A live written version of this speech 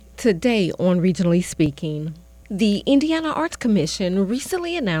Today on Regionally Speaking, the Indiana Arts Commission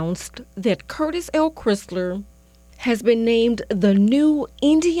recently announced that Curtis L. Crisler has been named the new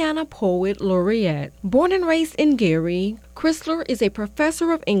Indiana Poet Laureate. Born and raised in Gary, Crisler is a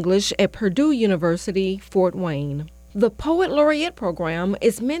professor of English at Purdue University, Fort Wayne. The Poet Laureate program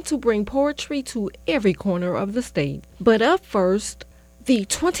is meant to bring poetry to every corner of the state. But up first, the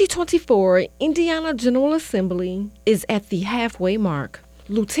 2024 Indiana General Assembly is at the halfway mark.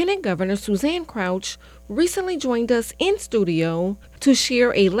 Lieutenant Governor Suzanne Crouch recently joined us in studio to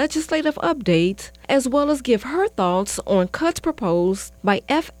share a legislative update as well as give her thoughts on cuts proposed by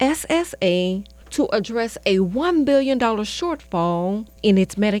FSSA to address a $1 billion shortfall in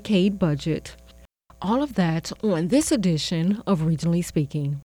its Medicaid budget. All of that on this edition of Regionally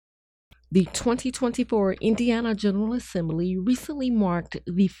Speaking. The 2024 Indiana General Assembly recently marked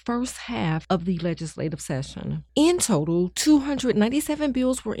the first half of the legislative session. In total, 297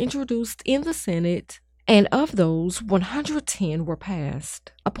 bills were introduced in the Senate, and of those, 110 were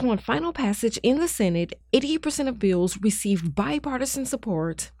passed. Upon final passage in the Senate, 88% of bills received bipartisan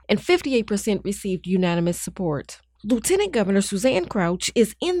support, and 58% received unanimous support. Lieutenant Governor Suzanne Crouch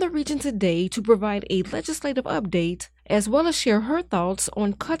is in the region today to provide a legislative update as well as share her thoughts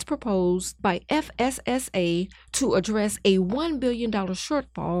on cuts proposed by FSSA to address a $1 billion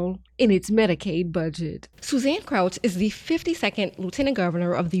shortfall in its Medicaid budget. Suzanne Crouch is the 52nd Lieutenant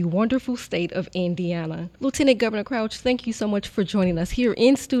Governor of the wonderful state of Indiana. Lieutenant Governor Crouch, thank you so much for joining us here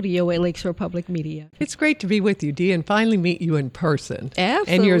in studio at Lakeshore Public Media. It's great to be with you, Dee, and finally meet you in person.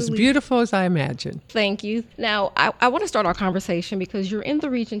 Absolutely. And you're as beautiful as I imagine. Thank you. Now, I want to start our conversation because you're in the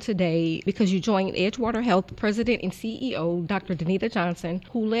region today because you joined Edgewater Health President and CEO Dr. Dee Dotson,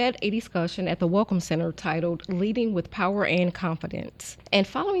 who led a discussion at the Welcome Center titled Leading with Power and Confidence. And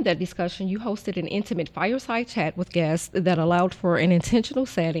following that discussion, you hosted an intimate fireside chat with guests that allowed for an intentional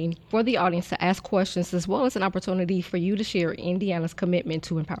setting for the audience to ask questions as well as an opportunity for you to share Indiana's commitment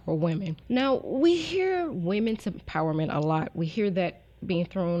to empower women. Now, we hear women's empowerment a lot. We hear that being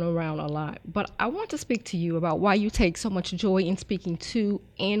thrown around a lot, but I want to speak to you about why you take so much joy in speaking to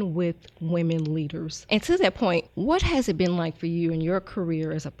and with women leaders. And to that point, what has it been like for you in your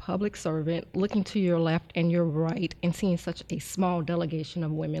career as a public servant, looking to your left and your right and seeing such a small delegation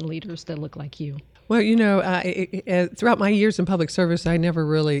of women leaders that look like you? Well, throughout my years in public service, I never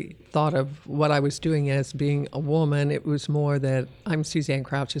really thought of what I was doing as being a woman. It was more that I'm Suzanne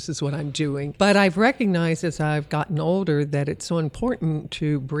Crouch, this is what I'm doing. But I've recognized as I've gotten older that it's so important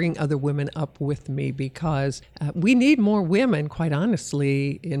to bring other women up with me because we need more women, quite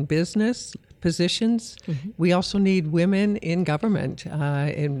honestly, in business positions. Mm-hmm. We also need women in government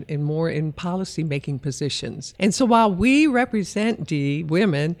and more in policy-making positions. And so while we represent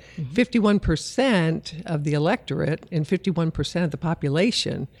women, 51% of the electorate and 51% of the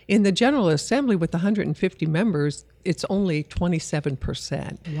population, in the General Assembly with 150 members, it's only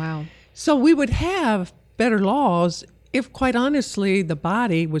 27%. Wow. So we would have better laws if, quite honestly, the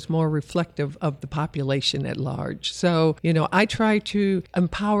body was more reflective of the population at large. So, I try to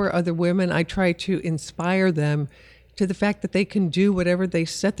empower other women. I try to inspire them to the fact that they can do whatever they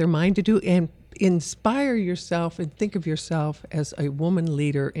set their mind to do and inspire yourself and think of yourself as a woman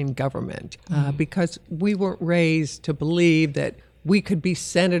leader in government because we weren't raised to believe that we could be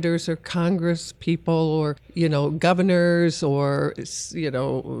senators or Congress people or, governors or,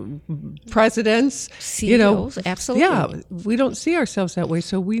 presidents. CEOs, absolutely. Yeah, we don't see ourselves that way.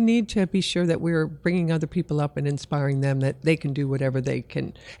 So we need to be sure that we're bringing other people up and inspiring them that they can do whatever they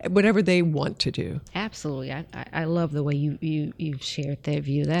want to do. Absolutely. I love the way you've shared that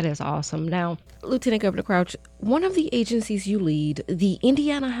view. That is awesome. Now, Lieutenant Governor Crouch, one of the agencies you lead, the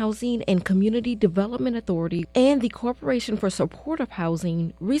Indiana Housing and Community Development Authority and the Corporation for Supportive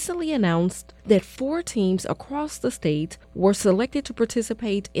Housing, recently announced that 4 teams across the state were selected to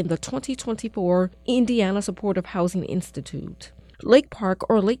participate in the 2024 Indiana Supportive Housing Institute. Lake Park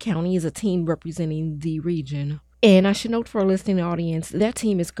or Lake County is a team representing the region. And I should note for our listening audience, that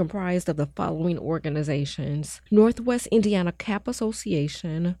team is comprised of the following organizations: Northwest Indiana CAP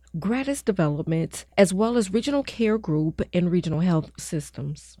Association, Gratis Development, as well as Regional Care Group and Regional Health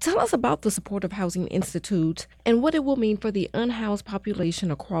Systems. Tell us about the Supportive Housing Institute and what it will mean for the unhoused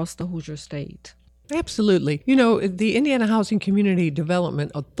population across the Hoosier State. Absolutely. The Indiana Housing Community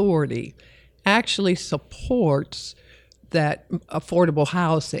Development Authority actually supports that affordable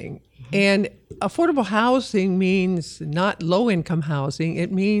housing. And affordable housing means not low-income housing, it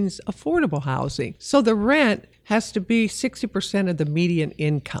means affordable housing. So the rent has to be 60% of the median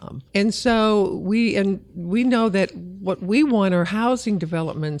income. And so we know that what we want are housing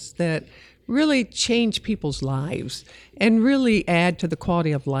developments that really change people's lives and really add to the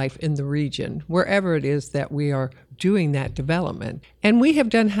quality of life in the region, wherever it is that we are doing that development. And we have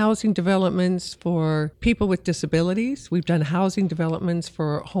done housing developments for people with disabilities. We've done housing developments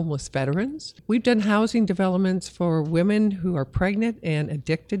for homeless veterans. We've done housing developments for women who are pregnant and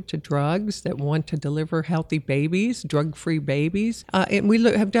addicted to drugs that want to deliver healthy babies, drug-free babies. And we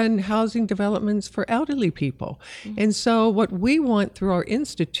have done housing developments for elderly people. And so what we want through our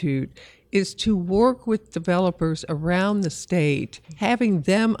institute is to work with developers around the state, having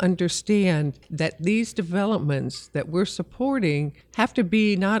them understand that these developments that we're supporting have to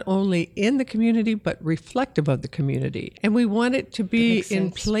be not only in the community, but reflective of the community. And we want it to be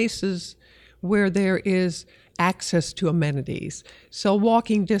in places where there is access to amenities. So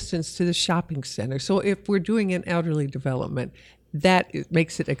walking distance to the shopping center. So if we're doing an elderly development, that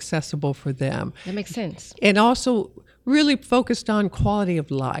makes it accessible for them. That makes sense. And also really focused on quality of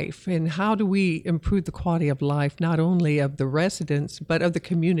life and how do we improve the quality of life, not only of the residents, but of the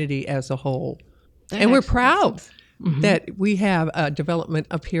community as a whole. And we're proud that we have a development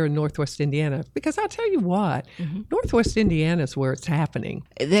up here in Northwest Indiana, because I'll tell you what, Northwest Indiana is where it's happening.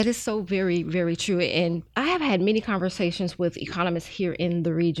 That is so very, very true. And I have had many conversations with economists here in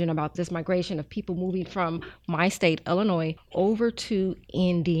the region about this migration of people moving from my state, Illinois, over to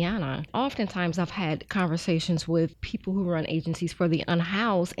Indiana. Oftentimes I've had conversations with people who run agencies for the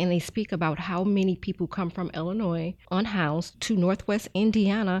unhoused, and they speak about how many people come from Illinois unhoused to Northwest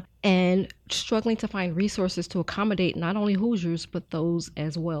Indiana and struggling to find resources to accommodate not only Hoosiers, but those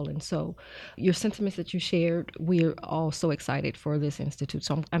as well. And so your sentiments that you shared, we're all so excited for this institute.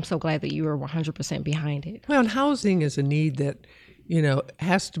 So I'm so glad that you are 100% behind it. Well, and housing is a need that,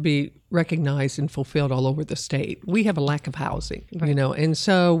 has to be recognized and fulfilled all over the state. We have a lack of housing, and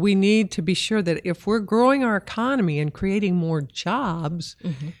so we need to be sure that if we're growing our economy and creating more jobs,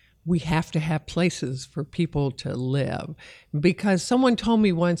 we have to have places for people to live. Because someone told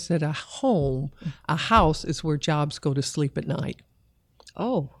me once that a house is where jobs go to sleep at night.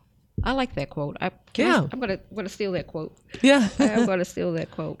 Oh, I like that quote. I'm going to steal that quote. Yeah. I'm going to steal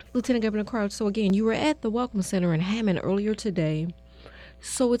that quote. Lieutenant Governor Crouch, so again, you were at the Welcome Center in Hammond earlier today.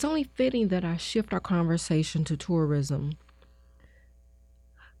 So it's only fitting that I shift our conversation to tourism.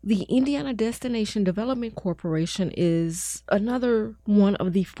 The Indiana Destination Development Corporation is another one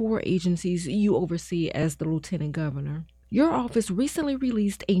of the 4 agencies you oversee as the Lieutenant Governor. Your office recently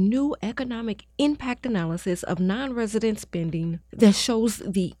released a new economic impact analysis of non-resident spending that shows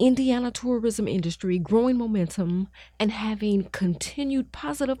the Indiana tourism industry growing momentum and having continued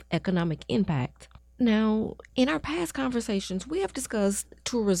positive economic impact. Now, in our past conversations, we have discussed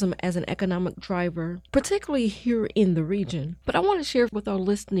tourism as an economic driver, particularly here in the region. But I want to share with our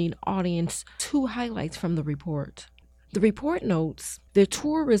listening audience 2 highlights from the report. The report notes that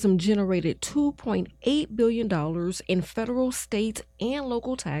tourism generated $2.8 billion in federal, state, and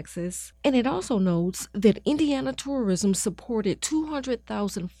local taxes. And it also notes that Indiana tourism supported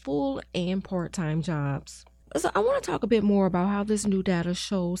 200,000 full and part-time jobs. So I want to talk a bit more about how this new data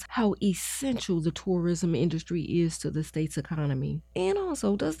shows how essential the tourism industry is to the state's economy. And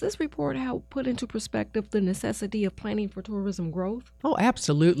also, does this report help put into perspective the necessity of planning for tourism growth? Oh,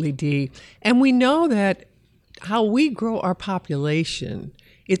 absolutely, Dee. And we know that how we grow our population,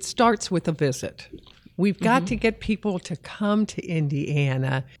 it starts with a visit. We've got to get people to come to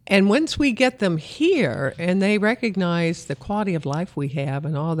Indiana. And once we get them here and they recognize the quality of life we have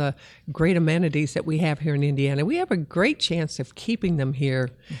and all the great amenities that we have here in Indiana, we have a great chance of keeping them here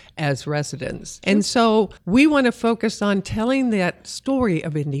as residents. And so we want to focus on telling that story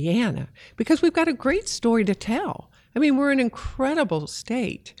of Indiana because we've got a great story to tell. I mean, we're an incredible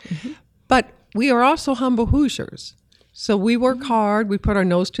state, but we are also humble Hoosiers. So we work hard, we put our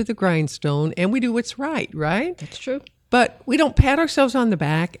nose to the grindstone, and we do what's right? That's true. But we don't pat ourselves on the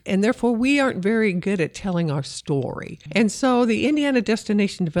back, and therefore we aren't very good at telling our story. And so the Indiana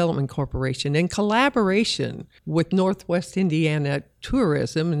Destination Development Corporation, in collaboration with Northwest Indiana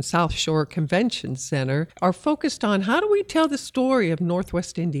Tourism and South Shore Convention Center, are focused on how do we tell the story of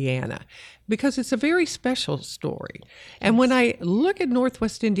Northwest Indiana? Because it's a very special story. And when I look at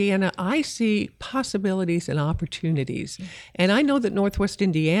Northwest Indiana, I see possibilities and opportunities. And I know that Northwest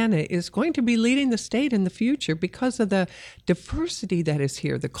Indiana is going to be leading the state in the future because of the diversity that is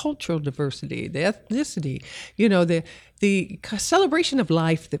here, the cultural diversity, the ethnicity, the celebration of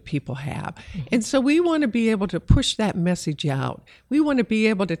life that people have. And so we want to be able to push that message out. We want to be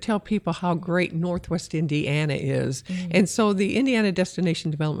able to tell people how great Northwest Indiana is. And so the Indiana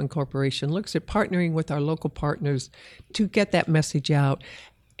Destination Development Corporation looks at partnering with our local partners to get that message out.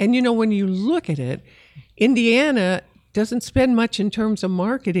 And when you look at it, Indiana doesn't spend much in terms of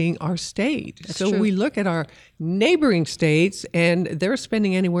marketing our state. That's so true. we look at our neighboring states, and they're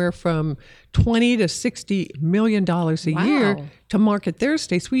spending anywhere from $20 to $60 million a year to market their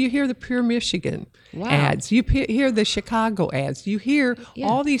states. Well, you hear the Pure Michigan ads. You hear the Chicago ads. You hear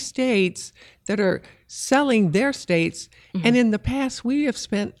all these states that are selling their states. And in the past, we have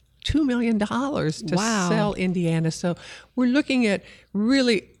spent $2 million to sell Indiana. So we're looking at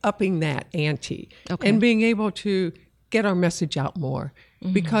really upping that ante and being able to get our message out more.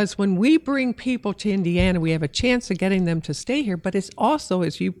 Because when we bring people to Indiana, we have a chance of getting them to stay here. But it's also,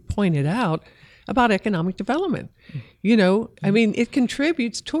 as you pointed out, about economic development. You know, I mean,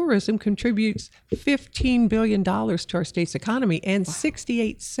 tourism contributes $15 billion to our state's economy, and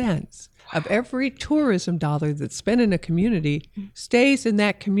 68 cents of every tourism dollar that's spent in a community stays in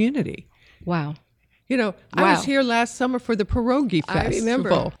that community. Wow. You know, I was here last summer for the Pierogi Festival. I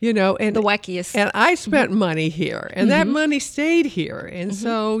remember. You know, and the wackiest. And I spent money here, and that money stayed here. And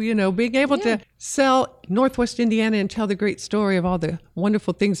so, you know, being able to sell Northwest Indiana and tell the great story of all the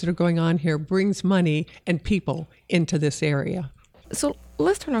wonderful things that are going on here brings money and people into this area. So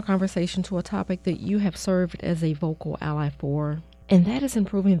let's turn our conversation to a topic that you have served as a vocal ally for, and that is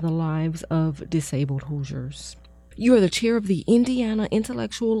improving the lives of disabled Hoosiers. You are the chair of the Indiana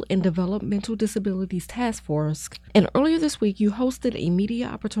Intellectual and Developmental Disabilities Task Force, and earlier this week you hosted a media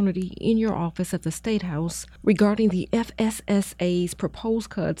opportunity in your office at the State House regarding the FSSA's proposed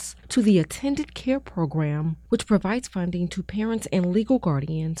cuts to the Attended Care Program, which provides funding to parents and legal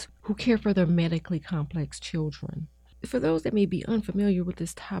guardians who care for their medically complex children. For those that may be unfamiliar with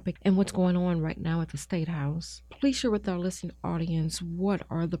this topic and what's going on right now at the State House, please share with our listening audience what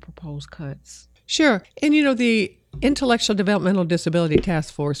are the proposed cuts. Sure. And, you know, the Intellectual Developmental Disability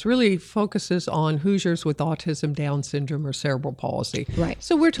Task Force really focuses on Hoosiers with autism, Down syndrome, or cerebral palsy. Right.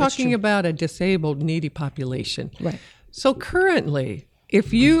 So we're talking about a disabled, needy population. Right. So currently,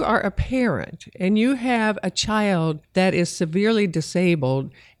 if you are a parent and you have a child that is severely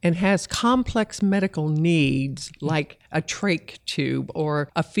disabled and has complex medical needs like a trach tube or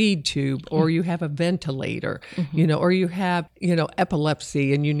a feed tube, or you have a ventilator, you know, or you have, you know,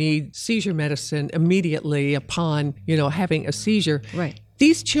 epilepsy and you need seizure medicine immediately upon, you know, having a seizure. Right.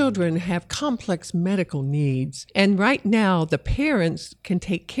 These children have complex medical needs, and right now the parents can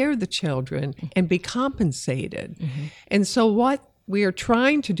take care of the children and be compensated. And so what we are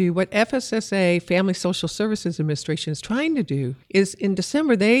trying to do, what FSSA, Family Social Services Administration, is trying to do is in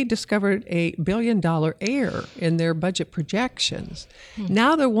December, they discovered a $1 billion error in their budget projections.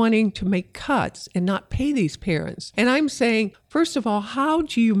 Now they're wanting to make cuts and not pay these parents. And I'm saying, first of all, how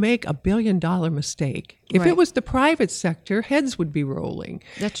do you make a $1 billion mistake? If it was the private sector, heads would be rolling.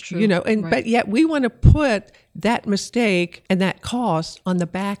 That's true. You know, and but yet we want to put that mistake and that cost on the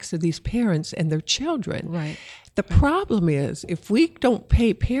backs of these parents and their children. Right. The problem is, if we don't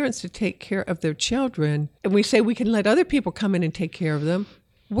pay parents to take care of their children, and we say we can let other people come in and take care of them,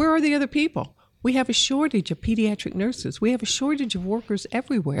 where are the other people? We have a shortage of pediatric nurses. We have a shortage of workers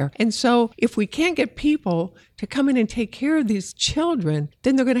everywhere. And so if we can't get people to come in and take care of these children,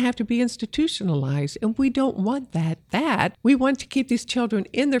 then they're going to have to be institutionalized. And we don't want that. We want to keep these children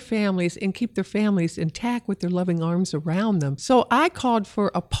in their families and keep their families intact with their loving arms around them. So I called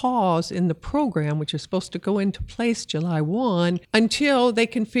for a pause in the program, which is supposed to go into place July 1, until they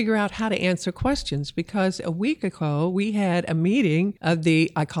can figure out how to answer questions. Because a week ago, we had a meeting of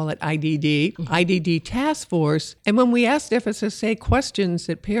the, I call it IDD task force. And when we asked FSSA questions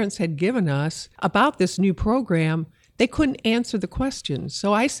that parents had given us about this new program, they couldn't answer the questions.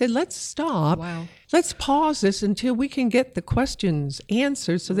 So I said, let's stop. Wow. Let's pause this until we can get the questions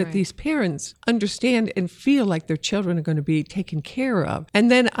answered so that these parents understand and feel like their children are going to be taken care of. And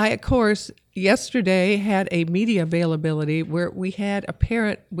then I, of course, yesterday had a media availability where we had a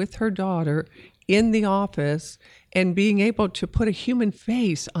parent with her daughter in the office and being able to put a human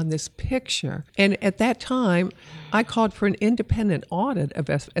face on this picture. And at that time, I called for an independent audit of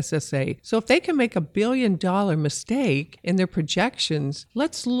FSSA. So if they can make a $1 billion mistake in their projections,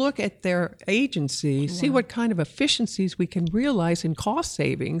 let's look at their agency, see what kind of efficiencies we can realize in cost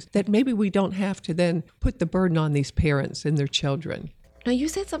savings that maybe we don't have to then put the burden on these parents and their children. Now, you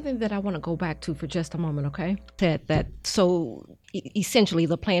said something that I want to go back to for just a moment, okay? So essentially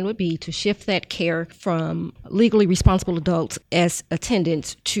the plan would be to shift that care from legally responsible adults as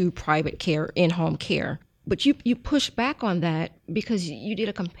attendants to private care, in-home care. But you push back on that because you did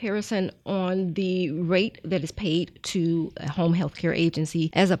a comparison on the rate that is paid to a home health care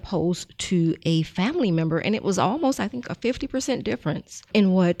agency as opposed to a family member. And it was almost, I think, a 50% difference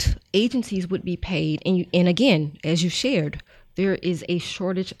in what agencies would be paid. And again, as you shared, there is a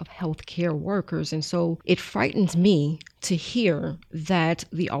shortage of healthcare workers. And so it frightens me to hear that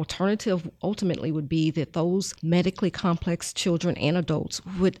the alternative ultimately would be that those medically complex children and adults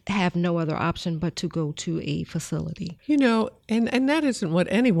would have no other option but to go to a facility. And that isn't what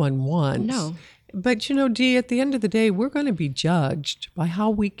anyone wants. No. But, Dee, at the end of the day, we're going to be judged by how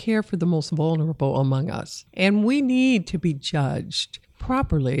we care for the most vulnerable among us. And we need to be judged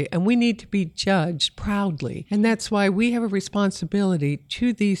properly, and we need to be judged proudly. And that's why we have a responsibility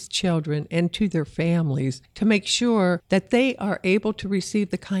to these children and to their families to make sure that they are able to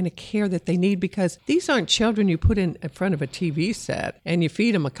receive the kind of care that they need, because these aren't children you put in front of a TV set and you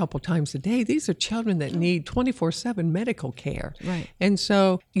feed them a couple times a day. These are children that need 24/7 medical care. Right. And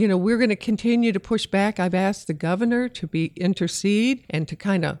so, we're going to continue to push back. I've asked the governor to intercede and to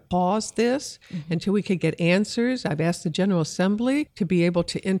kind of pause this until we could get answers. I've asked the General Assembly to be able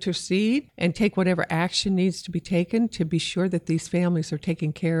to intercede and take whatever action needs to be taken to be sure that these families are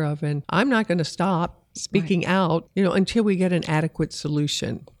taken care of. And I'm not going to stop speaking out, until we get an adequate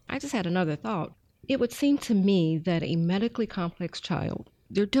solution. I just had another thought. It would seem to me that a medically complex child,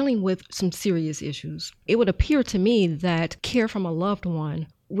 they're dealing with some serious issues. It would appear to me that care from a loved one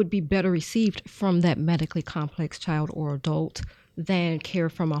would be better received from that medically complex child or adult than care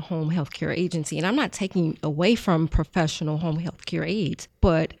from a home health care agency. And I'm not taking away from professional home health care aides,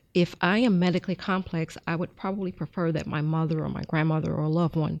 but if I am medically complex, I would probably prefer that my mother or my grandmother or a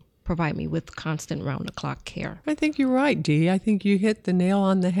loved one provide me with constant round-the-clock care. I think you're right, Dee. I think you hit the nail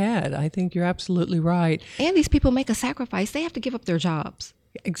on the head. I think you're absolutely right. And these people make a sacrifice. They have to give up their jobs.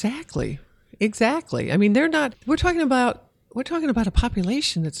 Exactly. I mean, we're talking about a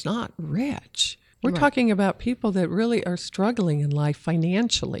population that's not rich. We're talking about people that really are struggling in life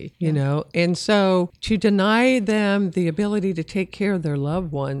financially, and so to deny them the ability to take care of their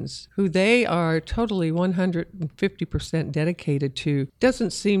loved ones, who they are totally 150% dedicated to, doesn't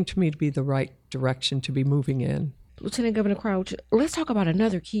seem to me to be the right direction to be moving in. Lieutenant Governor Crouch, let's talk about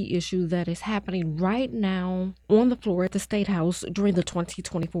another key issue that is happening right now on the floor at the State House during the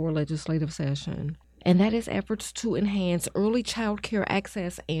 2024 legislative session, and that is efforts to enhance early child care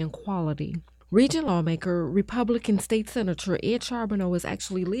access and quality. Region lawmaker, Republican State Senator Ed Charbonneau is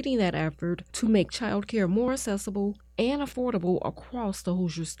actually leading that effort to make child care more accessible and affordable across the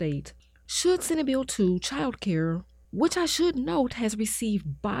Hoosier State. Should Senate Bill 2, Child Care, which I should note has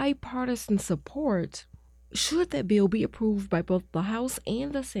received bipartisan support, should that bill be approved by both the House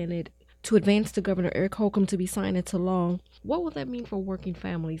and the Senate to advance to Governor Eric Holcomb to be signed into law, what will that mean for working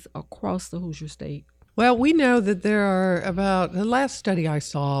families across the Hoosier State? Well, we know that there are the last study I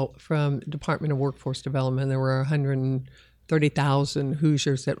saw from Department of Workforce Development, there were 130,000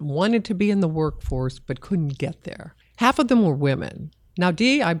 Hoosiers that wanted to be in the workforce but couldn't get there. Half of them were women. Now,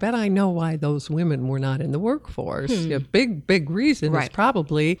 Dee, I bet I know why those women were not in the workforce. A big reason is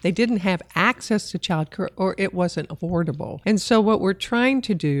probably they didn't have access to childcare or it wasn't affordable. And so what we're trying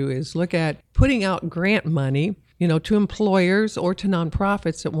to do is look at putting out grant money to employers or to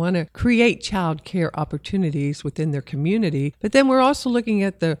nonprofits that want to create child care opportunities within their community. But then we're also looking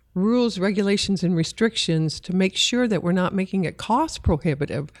at the rules, regulations, and restrictions to make sure that we're not making it cost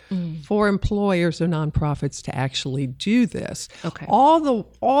prohibitive for employers or nonprofits to actually do this. Okay. All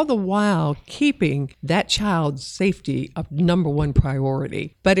the while keeping that child's safety a number one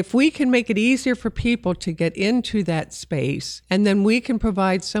priority. But if we can make it easier for people to get into that space, and then we can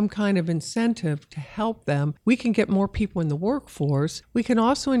provide some kind of incentive to help them, we can get more people in the workforce. We can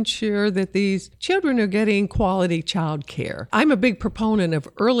also ensure that these children are getting quality child care. I'm a big proponent of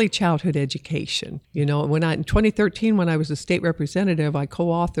early childhood education. In 2013, when I was a state representative, I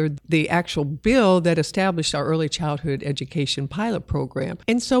co-authored the actual bill that established our early childhood education pilot program.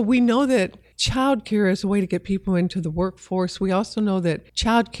 And so we know that child care is a way to get people into the workforce. We also know that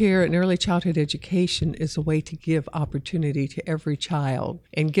child care and early childhood education is a way to give opportunity to every child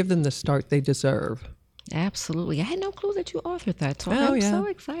and give them the start they deserve. Absolutely. I had no clue that you authored that, so I'm so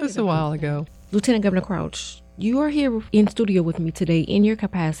excited. It was a while ago. Lieutenant Governor Crouch, you are here in studio with me today in your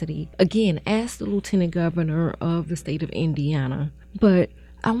capacity, again, as the Lieutenant Governor of the state of Indiana. But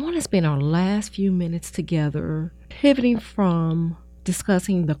I want to spend our last few minutes together pivoting from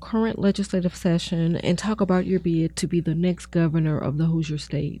discussing the current legislative session and talk about your bid to be the next governor of the Hoosier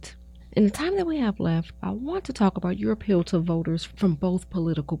State. In the time that we have left, I want to talk about your appeal to voters from both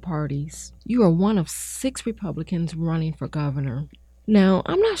political parties. You are one of 6 Republicans running for governor. Now,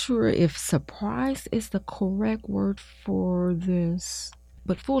 I'm not sure if surprise is the correct word for this,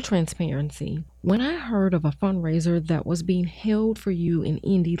 but full transparency. When I heard of a fundraiser that was being held for you in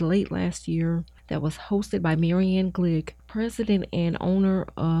Indy late last year that was hosted by Marianne Glick, president and owner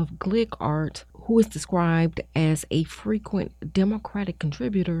of Glick Art, who is described as a frequent Democratic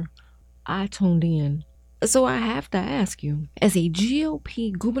contributor, I tuned in. So I have to ask you, as a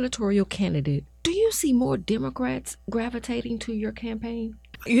GOP gubernatorial candidate, do you see more Democrats gravitating to your campaign?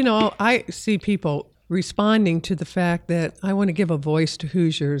 I see people responding to the fact that I want to give a voice to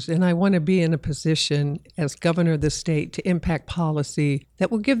Hoosiers, and I want to be in a position as governor of the state to impact policy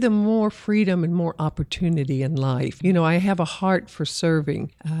that will give them more freedom and more opportunity in life. I have a heart for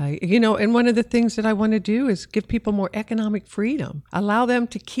serving, and one of the things that I want to do is give people more economic freedom, allow them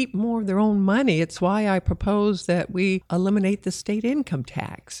to keep more of their own money. It's why I propose that we eliminate the state income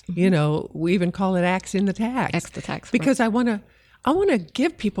tax. We even call it Axe in the Tax. Axe the tax. Because I want to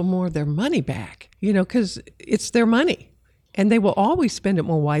give people more of their money back, because it's their money and they will always spend it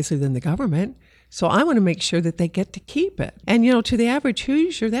more wisely than the government. So I want to make sure that they get to keep it. And, to the average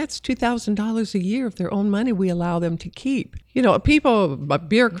Hoosier, that's $2,000 a year of their own money we allow them to keep. People,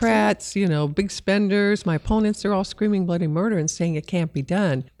 bureaucrats, big spenders, my opponents, they're all screaming bloody murder and saying it can't be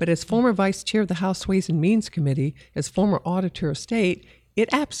done. But as former vice chair of the House Ways and Means Committee, as former auditor of state, it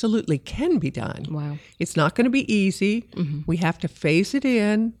absolutely can be done. Wow. It's not going to be easy. Mm-hmm. We have to phase it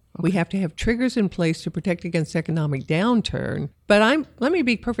in. Okay. We have to have triggers in place to protect against economic downturn. But let me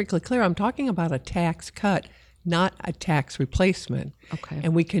be perfectly clear. I'm talking about a tax cut, not a tax replacement. Okay.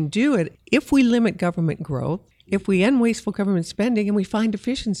 And we can do it if we limit government growth, if we end wasteful government spending, and we find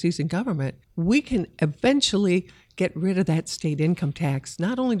efficiencies in government. We can eventually get rid of that state income tax.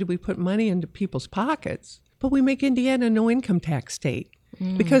 Not only do we put money into people's pockets, but we make Indiana a no-income tax state.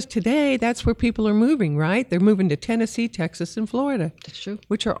 Because today, that's where people are moving, right? They're moving to Tennessee, Texas, and Florida. That's true.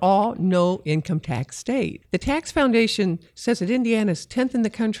 Which are all no-income tax state. The Tax Foundation says that Indiana is 10th in the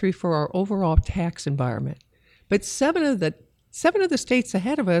country for our overall tax environment. But seven of the states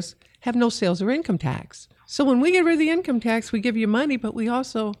ahead of us have no sales or income tax. So when we get rid of the income tax, we give you money, but we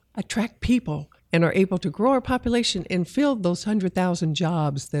also attract people and are able to grow our population and fill those 100,000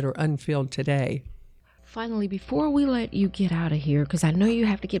 jobs that are unfilled today. Finally, before we let you get out of here, because I know you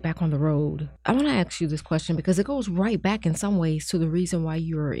have to get back on the road, I want to ask you this question because it goes right back in some ways to the reason why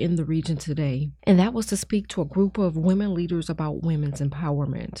you're in the region today. And that was to speak to a group of women leaders about women's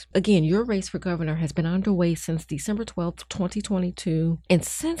empowerment. Again, your race for governor has been underway since December 12th, 2022. And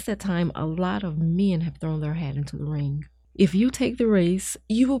since that time, a lot of men have thrown their hat into the ring. If you take the race,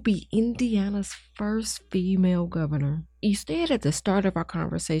 you will be Indiana's first female governor. You stated at the start of our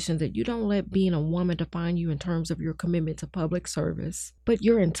conversation that you don't let being a woman define you in terms of your commitment to public service, but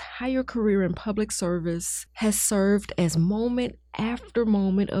your entire career in public service has served as moment after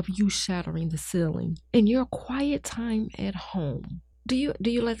moment of you shattering the ceiling in your quiet time at home. Do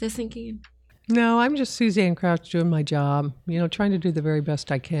you let that sink in? No, I'm just Suzanne Crouch doing my job, trying to do the very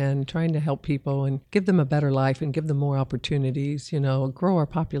best I can, trying to help people and give them a better life and give them more opportunities, grow our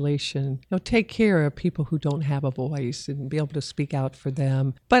population, take care of people who don't have a voice and be able to speak out for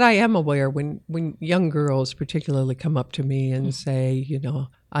them. But I am aware when young girls particularly come up to me and say,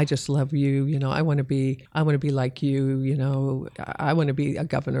 I just love you, I want to be like you, I want to be a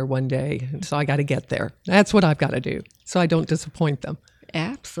governor one day. So I got to get there. That's what I've got to do so I don't disappoint them.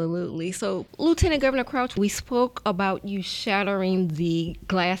 Absolutely. So, Lieutenant Governor Crouch, we spoke about you shattering the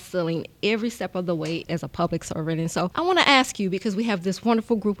glass ceiling every step of the way as a public servant. And so I want to ask you, because we have this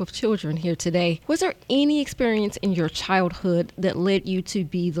wonderful group of children here today, was there any experience in your childhood that led you to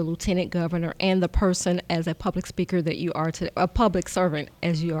be the lieutenant governor and the person as a public speaker that you are today, a public servant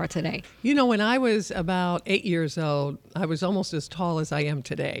as you are today? When I was about 8 years old, I was almost as tall as I am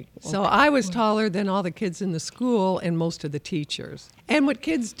today. So I was taller than all the kids in the school and most of the teachers. And what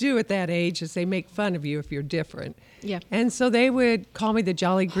kids do at that age is they make fun of you if you're different. Yeah. And so they would call me the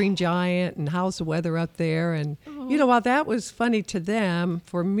Jolly Green Giant and how's the weather up there? And, while that was funny to them,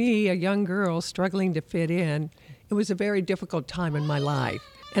 for me, a young girl struggling to fit in, it was a very difficult time in my life.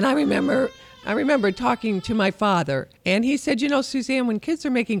 And I remember talking to my father, and he said, Suzanne, when kids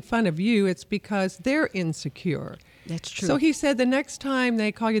are making fun of you, it's because they're insecure. That's true. So he said, the next time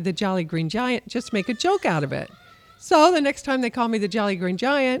they call you the Jolly Green Giant, just make a joke out of it. So the next time they called me the Jolly Green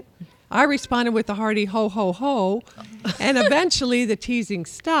Giant, I responded with a hearty ho, ho, ho, and eventually the teasing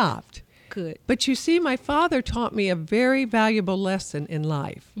stopped. Good. But you see, my father taught me a very valuable lesson in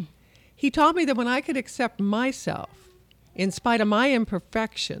life. He taught me that when I could accept myself, in spite of my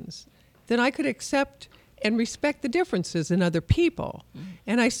imperfections, then I could accept and respect the differences in other people.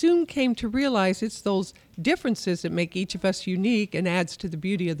 And I soon came to realize it's those differences that make each of us unique and adds to the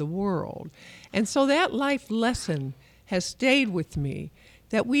beauty of the world. And so that life lesson has stayed with me,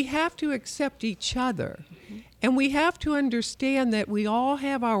 that we have to accept each other. And we have to understand that we all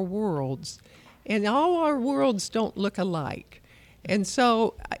have our worlds, and all our worlds don't look alike. And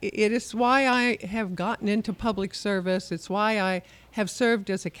so it is why I have gotten into public service. It's why I have served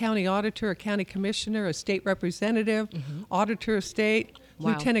as a county auditor, a county commissioner, a state representative, auditor of state,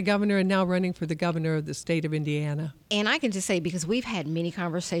 Wow. lieutenant governor, and now running for the governor of the state of Indiana. And I can just say, because we've had many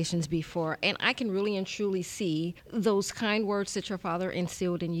conversations before, and I can really and truly see those kind words that your father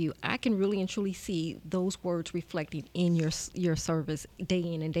instilled in you. I can really and truly see those words reflected in your service day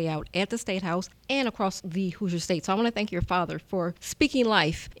in and day out at the State House and across the Hoosier State. So I want to thank your father for speaking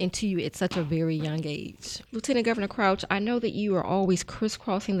life into you at such a very young age. Lieutenant Governor Crouch, I know that you are always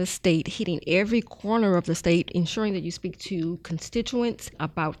crisscrossing the state, hitting every corner of the state, ensuring that you speak to constituents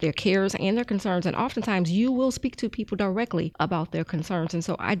about their cares and their concerns, and oftentimes you will speak to people directly about their concerns. And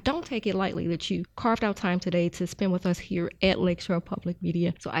so I don't take it lightly that you carved out time today to spend with us here at Lakeshore Public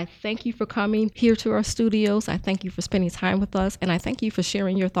Media. So I thank you for coming here to our studios. I thank you for spending time with us, and I thank you for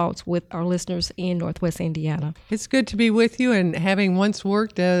sharing your thoughts with our listeners in Northwest Indiana. It's good to be with you, and having once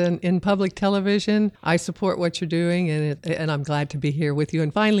worked in public television, I support what you're doing, and I'm glad to be here with you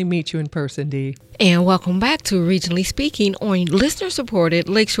and finally meet you in person, Dee. And welcome back to Regionally Speaking on listener-supported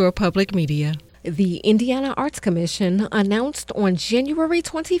Lakeshore Public Media. The Indiana Arts Commission announced on January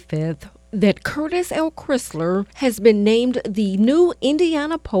 25th that Curtis L. Crisler has been named the new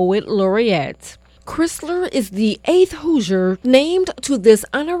Indiana Poet Laureate. Crisler is the 8th Hoosier named to this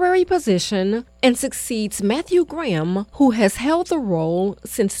honorary position and succeeds Matthew Graham, who has held the role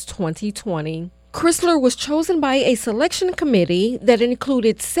since 2020. Crisler was chosen by a selection committee that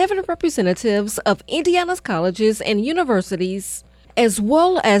included 7 representatives of Indiana's colleges and universities, as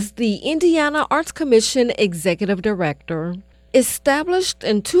well as the Indiana Arts Commission Executive Director. Established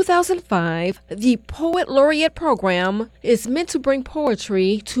in 2005, the Poet Laureate program is meant to bring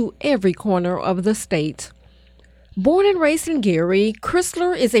poetry to every corner of the state. Born and raised in Gary,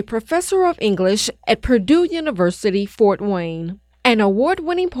 Crisler is a professor of English at Purdue University, Fort Wayne. An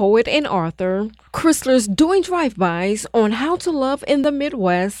award-winning poet and author, Crisler's Doing Drive-Bys on How to Love in the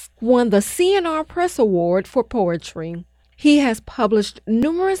Midwest won the C&R Press Award for Poetry. He has published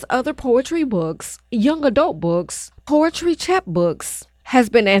numerous other poetry books, young adult books, poetry chapbooks, has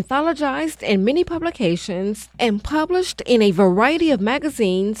been anthologized in many publications, and published in a variety of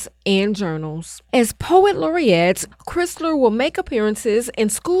magazines and journals. As Poet Laureate, Crisler will make appearances in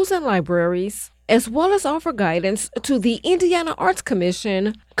schools and libraries, as well as offer guidance to the Indiana Arts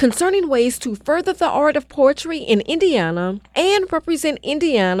Commission concerning ways to further the art of poetry in Indiana and represent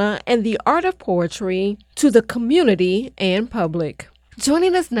Indiana and the art of poetry to the community and public.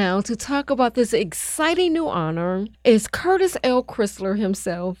 Joining us now to talk about this exciting new honor is Curtis L. Crisler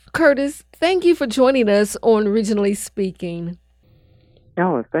himself. Curtis, thank you for joining us on Regionally Speaking.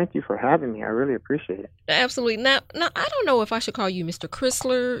 Ellen, thank you for having me. I really appreciate it. Absolutely. Now, I don't know if I should call you Mr.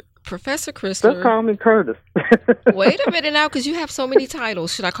 Crisler, Professor Crisler. Just call me Curtis. Wait a minute now, because you have so many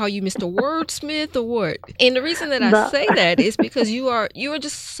titles. Should I call you Mr. Wordsmith or what? And the reason that I say that is because you are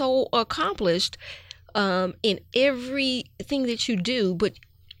just so accomplished in everything that you do. But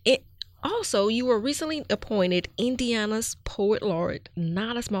also, you were recently appointed Indiana's Poet Laureate.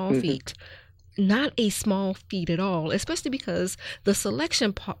 Not a small feat. Not a small feat at all, especially because the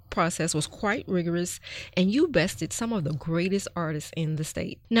selection process was quite rigorous and you bested some of the greatest artists in the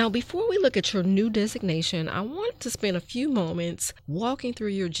state. Now, before we look at your new designation, I want to spend a few moments walking through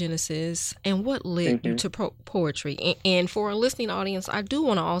your genesis and what led you to poetry. And for a listening audience, I do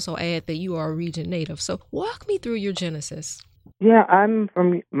want to also add that you are a region native. So walk me through your genesis. Yeah,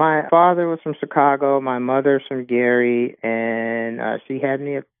 my father was from Chicago, my mother's from Gary, and she had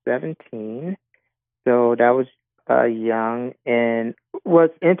me at 17. So that was young. And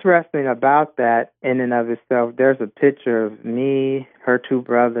what's interesting about that in and of itself, there's a picture of me, her 2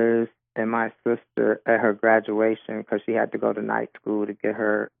 brothers, and my sister at her graduation because she had to go to night school to get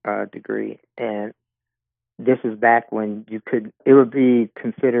her degree. And this is back when it would be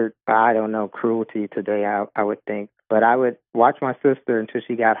considered, I don't know, cruelty today, I would think. But I would watch my sister until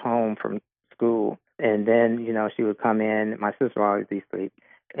she got home from school. And then, she would come in. My sister would always be asleep.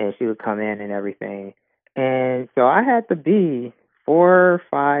 And she would come in and everything. And so I had to be 4 or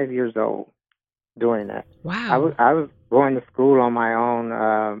 5 years old doing that. Wow. I was going to school on my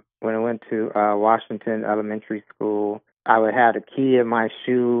own when I went to Washington Elementary School. I would have a key in my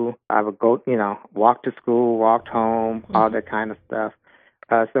shoe. I would go, walk to school, walked home, all that kind of stuff.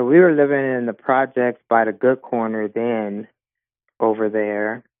 So we were living in the projects by the Good Corner then over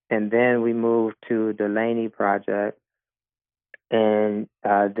there. And then we moved to the Laney Project. And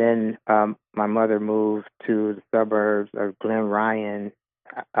then my mother moved to the suburbs of Glen Ryan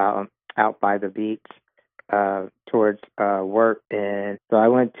out by the beach towards work. And so I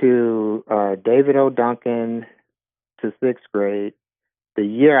went to David O. Duncan to sixth grade. The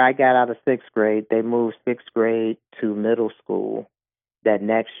year I got out of sixth grade, they moved sixth grade to middle school that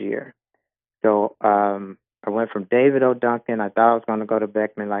next year. So I went from David O. Duncan. I thought I was going to go to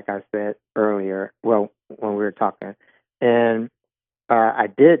Beckman, like I said earlier. Well, when we were talking, and I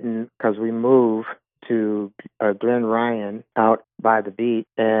didn't because we moved to Glen Ryan out by the beach,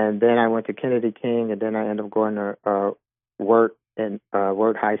 and then I went to Kennedy King, and then I ended up going to Wirt in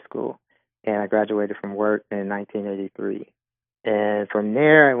Wirt High School, and I graduated from Wirt in 1983. And from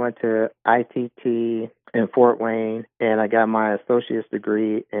there, I went to ITT in Fort Wayne, and I got my associate's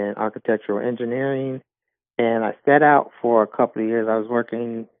degree in architectural engineering. And I set out for a couple of years. I was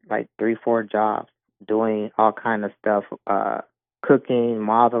working like 3-4 jobs, doing all kind of stuff, cooking,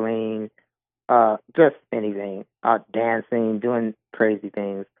 modeling, just anything, dancing, doing crazy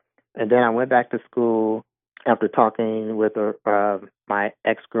things. And then I went back to school after talking with my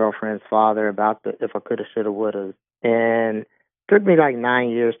ex-girlfriend's father about the if I coulda, shoulda, woulda. And took me like 9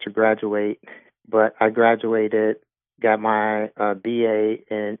 years to graduate, but I graduated, got my BA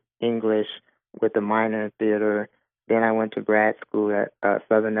in English with a minor in theater. Then I went to grad school at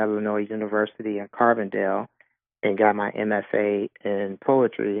Southern Illinois University in Carbondale and got my MFA in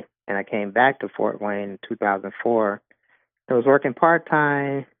poetry. And I came back to Fort Wayne in 2004. I was working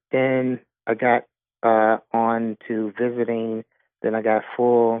part-time, then I got on to visiting, then I got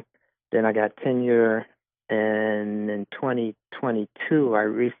full, then I got tenure. And in 2022, I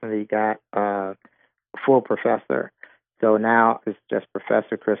recently got full professor. So now it's just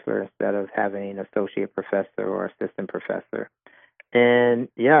Professor Crisler instead of having associate professor or assistant professor. And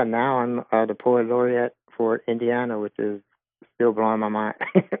yeah, now I'm the poet laureate for Indiana, which is still blowing my mind.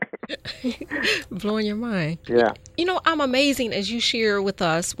 Blowing your mind. Yeah. You know, I'm amazing as you share with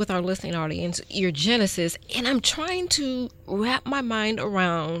us, with our listening audience, your genesis, and I'm trying to wrap my mind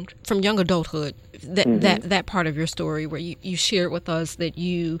around from young adulthood that part of your story where you shared with us that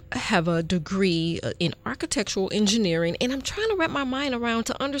you have a degree in architectural engineering, and I'm trying to wrap my mind around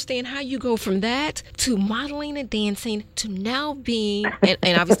to understand how you go from that to modeling and dancing to now being,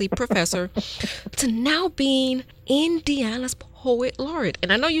 and obviously professor, to now being Indiana's Poet Laureate.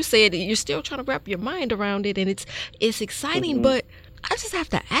 And I know you said you're still trying to wrap your mind around it, and it's exciting, but I just have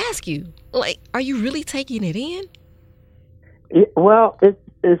to ask you, like, are you really taking it in? Well, it's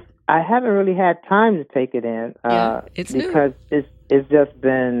I haven't really had time to take it in it's because new. it's just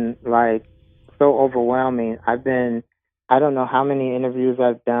been like so overwhelming. I don't know how many interviews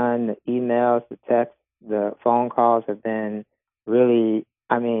I've done, the emails, the texts, the phone calls have been really,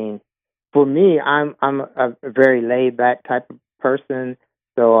 I mean, for me, I'm a very laid back type of person,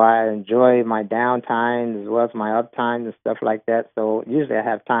 so I enjoy my downtime as well as my uptime and stuff like that. So usually I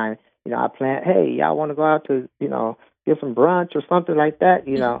have time, I plan, hey, y'all want to go out to, get some brunch or something like that,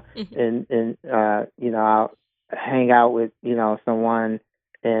 and I'll hang out with, someone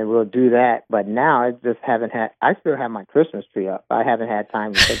and we'll do that. But now I just I still have my Christmas tree up. I haven't had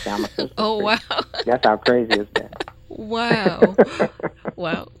time to take down my Christmas tree. Oh, wow. That's how crazy it's been. Wow.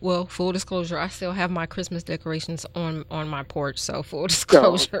 Wow. Well, full disclosure, I still have my Christmas decorations on my porch, so full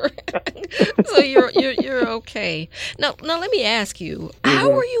disclosure. So you're okay. Now let me ask you, how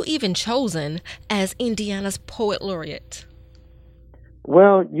were you even chosen as Indiana's Poet Laureate?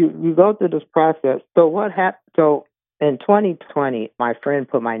 Well, you go through this process. So what happened? So in 2020, my friend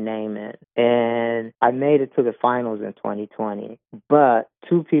put my name in, and I made it to the finals in 2020. But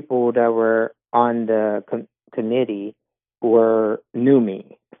two people that were on the committee knew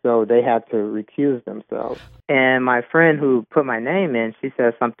me, so they had to recuse themselves. And my friend who put my name in, she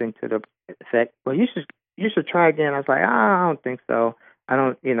said something to the effect, "Well, you should try again." I was like, I don't think so. I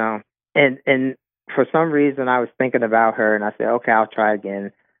don't, and for some reason I was thinking about her, and I said, okay, I'll try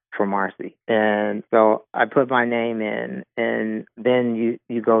again for Marcy. And so I put my name in, and then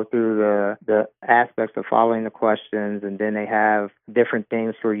you go through the aspects of following the questions, and then they have different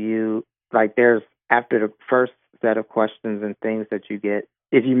things for you. Like there's after the first set of questions and things that you get,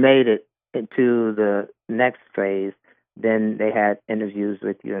 if you made it into the next phase, then they had interviews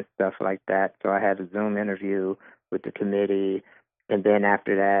with you and stuff like that. So I had a Zoom interview with the committee, and then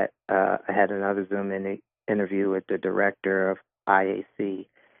after that, I had another Zoom interview with the director of IAC.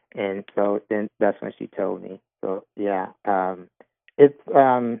 And so then that's when she told me. So yeah, it's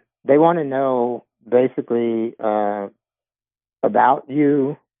they want to know basically about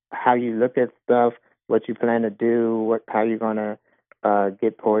you, how you look at stuff, what you plan to do, how you're gonna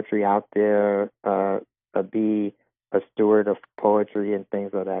get poetry out there, be a steward of poetry and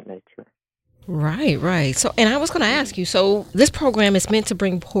things of that nature. Right, right. So, and I was going to ask you, so this program is meant to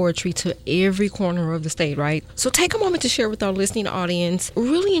bring poetry to every corner of the state, right? So take a moment to share with our listening audience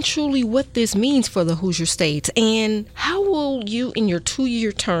really and truly what this means for the Hoosier State, and how will you, in your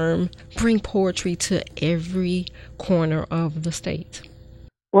 2-year term, bring poetry to every corner of the state?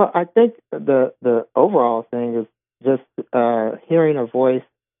 Well, I think the overall thing is just hearing a voice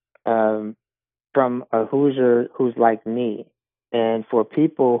um, from a Hoosier who's like me, and for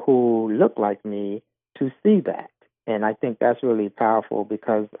people who look like me to see that. And I think that's really powerful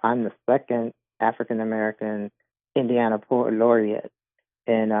because I'm the second African American Indiana Poet Laureate.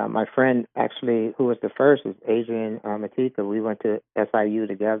 And my friend, actually, who was the first, was Adrian Matika. We went to SIU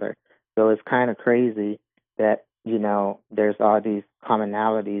together. So it's kind of crazy that, there's all these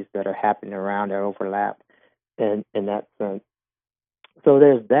commonalities that are happening around that overlap in that sense. So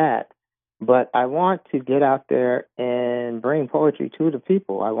there's that. But I want to get out there and bring poetry to the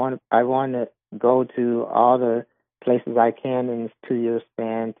people. I want to go to all the places I can in this 2 year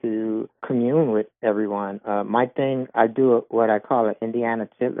span to commune with everyone. My thing, I do what I call an Indiana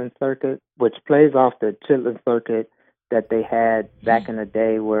Chitlin Circuit, which plays off the Chitlin Circuit that they had back in the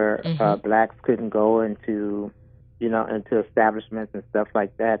day where blacks couldn't go into establishments and stuff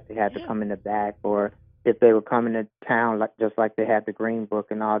like that. They had to come in the back, or if they were coming to town, like they had the Green Book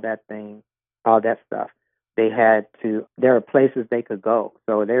and all that stuff. They had to. There are places they could go,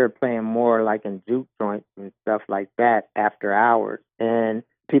 so they were playing more like in juke joints and stuff like that after hours. And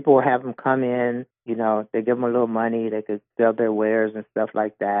people would have them come in. They give them a little money. They could sell their wares and stuff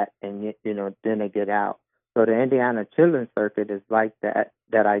like that, and then they get out. So the Indiana Children's Circuit is like that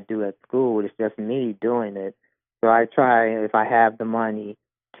I do at school. It's just me doing it. So I try, if I have the money,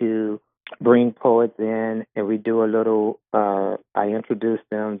 to bring poets in, and we do a little, I introduce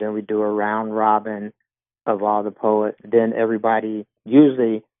them, then we do a round robin of all the poets. Then everybody,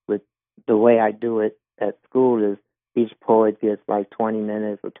 usually with the way I do it at school, is each poet gets like 20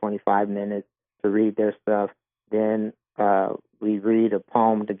 minutes or 25 minutes to read their stuff. Then we read a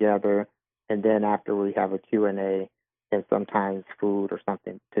poem together, and then after we have a Q&A and sometimes food or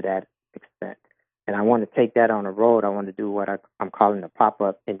something to that extent. And I want to take that on the road. I want to do what I'm calling the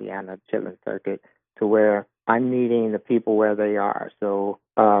pop-up Indiana Children's Circuit, to where I'm meeting the people where they are. So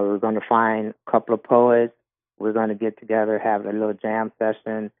we're going to find a couple of poets. We're going to get together, have a little jam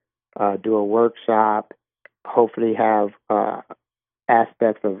session, do a workshop, hopefully have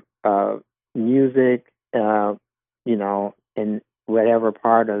aspects of music, in whatever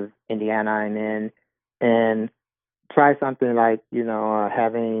part of Indiana I'm in, and try something like,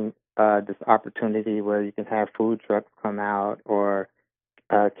 having this opportunity where you can have food trucks come out, or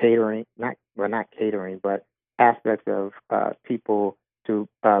catering, not catering, but aspects of people to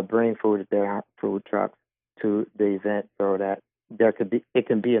bring food if there aren't food trucks to the event, so that it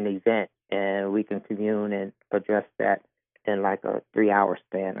can be an event, and we can commune and address that in like a 3 hour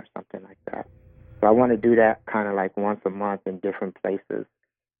span or something like that. So I want to do that kind of like once a month in different places,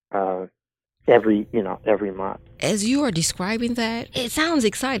 uh, every month. As you are describing that, it sounds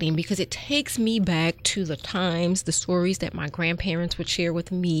exciting because it takes me back to the times, the stories that my grandparents would share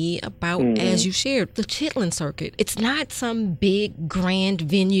with me about, as you shared, the Chitlin Circuit. It's not some big grand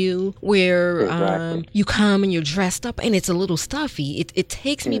venue where you come and you're dressed up and it's a little stuffy. It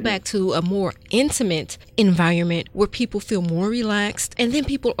takes me back to a more intimate environment where people feel more relaxed, and then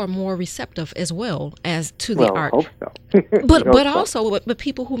people are more receptive as well as to the art. Hope so. But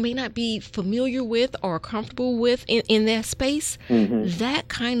people who may not be familiar with or comfortable with in that space, that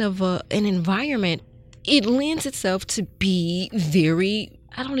kind of an environment, it lends itself to be very,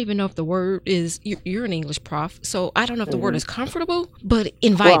 I don't even know if the word is, you're an English prof, so I don't know if the word is comfortable, but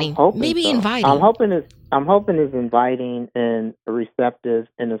inviting. Well, maybe so. Inviting. I'm hoping it's inviting and receptive,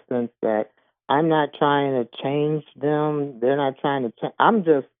 in the sense that I'm not trying to change them. They're not trying to change. I'm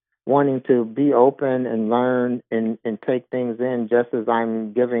just wanting to be open and learn and take things in, just as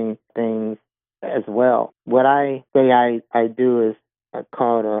I'm giving things as well. What I say I do is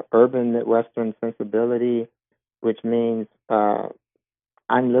called a urban Midwestern sensibility, which means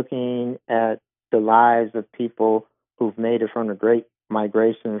I'm looking at the lives of people who've made it from the Great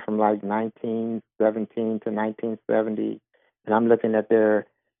Migration from like 1917 to 1970, and I'm looking at their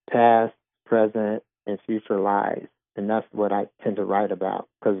past, present, and future lives. And that's what I tend to write about,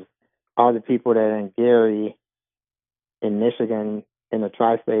 because all the people that are in Gary, in Michigan, in the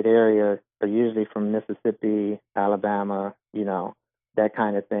tri-state area, are usually from Mississippi, Alabama, that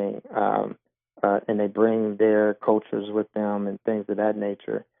kind of thing. And they bring their cultures with them and things of that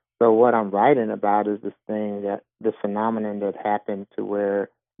nature. So what I'm writing about is this phenomenon that happened, to where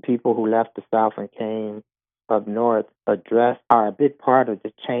people who left the South and came up north address are a big part of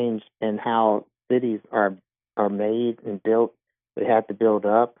the change in how cities are made and built. They had to build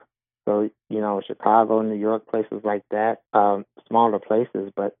up. So, Chicago, New York, places like that, smaller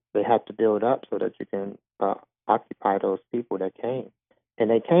places, but they have to build up so that you can occupy those people that came. And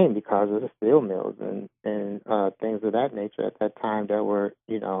they came because of the steel mills and things of that nature at that time that were,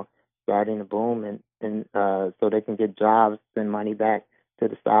 starting to boom, and so they can get jobs, send money back to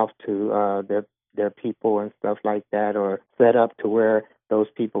the South to their people and stuff like that, or set up to where those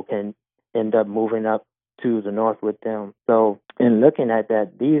people can end up moving up to the North with them. So in looking at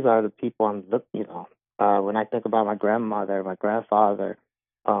that, these are the people I'm looking, when I think about my grandmother, my grandfather,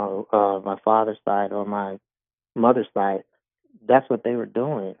 my father's side or my mother's side, that's what they were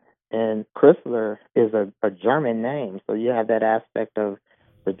doing. And Crisler is a German name, so you have that aspect of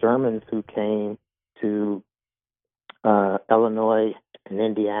the Germans who came to Illinois and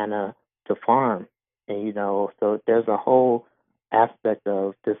Indiana to farm. And, so there's a whole aspect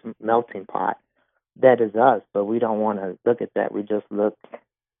of this melting pot that is us, but we don't want to look at that. We just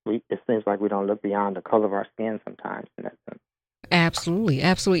it seems like we don't look beyond the color of our skin sometimes in that sense. Absolutely,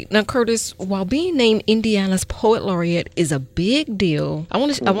 absolutely. Now, Curtis, while being named Indiana's Poet Laureate is a big deal, I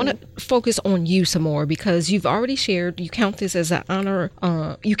want to focus on you some more, because you've already shared you count this as an honor.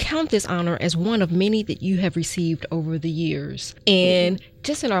 You count this honor as one of many that you have received over the years, and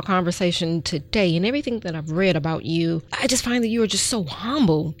just in our conversation today and everything that I've read about you, I just find that you are just so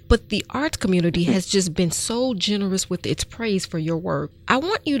humble. But the arts community has just been so generous with its praise for your work. I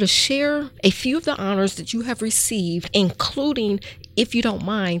want you to share a few of the honors that you have received, including, if you don't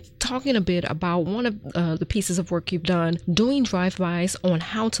mind, talking a bit about one of the pieces of work you've done, doing drive-bys on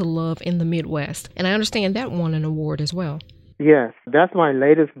how to love in the Midwest. And I understand that won an award as well. Yes, that's my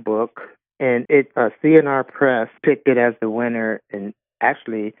latest book, and CNR Press picked it as the winner, and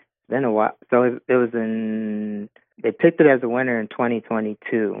actually it's been a while. So they picked it as the winner in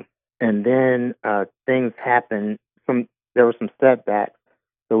 2022, and then things happened. There were some setbacks,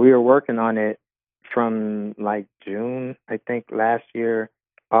 so we were working on it from like June, I think, last year,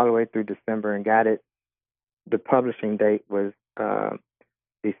 all the way through December, and got it. The publishing date was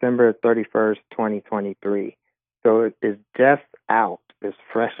December 31st, 2023. So it's just out. It's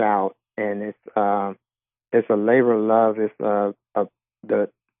fresh out, and it's a labor of love. It's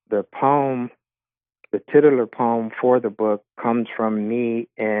the poem, the titular poem for the book comes from me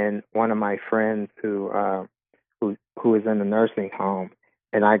and one of my friends who is in a nursing home,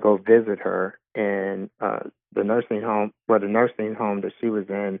 and I go visit her. And the nursing home that she was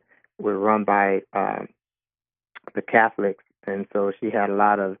in was run by the Catholics, and so she had a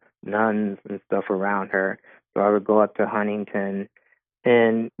lot of nuns and stuff around her. So I would go up to Huntington,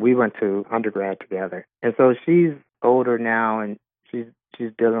 and we went to undergrad together. And so she's older now, and she's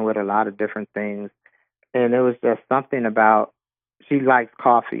dealing with a lot of different things. And it was just something about, she likes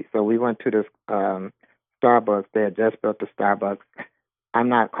coffee, so we went to this Starbucks. They had just built the Starbucks. I'm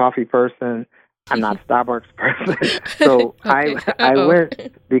not a coffee person. I'm not a Starbucks person. So okay. I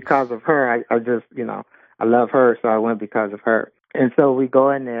went because of her. I just, I love her, so I went because of her. And so we go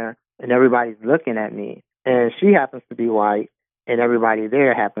in there, and everybody's looking at me. And she happens to be white, and everybody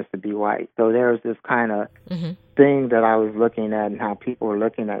there happens to be white. So there was this kind of thing that I was looking at and how people were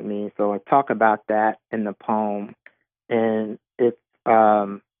looking at me. So I talk about that in the poem, and it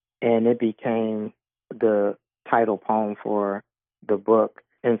became the title poem for the book.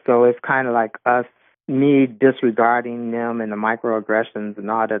 And so it's kind of like me disregarding them and the microaggressions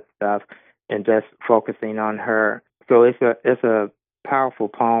and all that stuff, and just focusing on her. So it's a powerful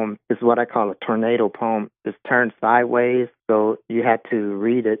poem. It's what I call a tornado poem. It's turned sideways, so you had to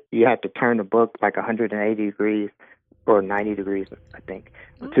read it. You had to turn the book like 180 degrees or 90 degrees, I think,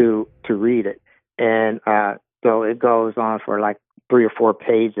 to read it. And so it goes on for like 3 or 4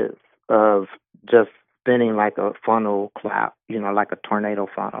 pages of just spinning like a funnel cloud, like a tornado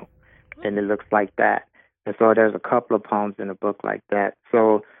funnel. And it looks like that. And so there's a couple of poems in the book like that.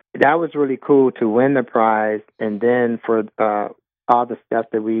 So that was really cool to win the prize. And then for all the stuff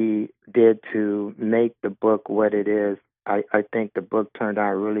that we did to make the book what it is, I think the book turned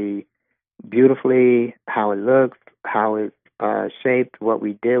out really beautifully, how it looks, how it shaped, what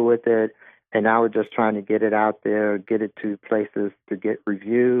we did with it. And now we're just trying to get it out there, get it to places to get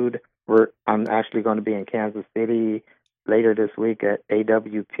reviewed. I'm actually going to be in Kansas City later this week at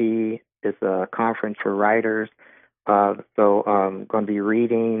AWP. It's a conference for writers. So I'm going to be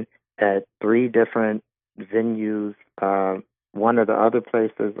reading at 3 different venues. One of the other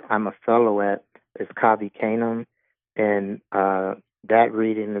places I'm a fellow at is Covey Canum, and that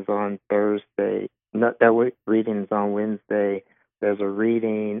reading is on Thursday. No, that reading is on Wednesday. There's a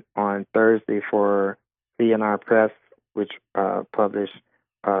reading on Thursday for C&R Press, which published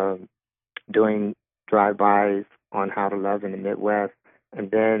doing drive-bys on how to love in the Midwest. And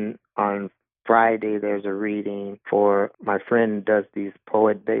then on Friday, there's a reading for my friend who does these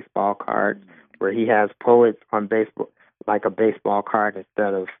poet baseball cards where he has poets on baseball, like a baseball card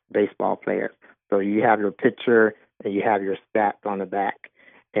instead of baseball players. So you have your picture and you have your stats on the back.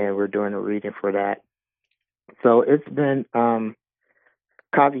 And we're doing a reading for that. So it's been,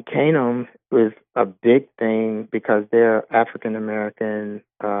 Kavi Kanum is a big thing because they're African-American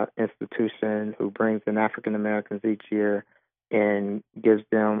institution who brings in African-Americans each year and gives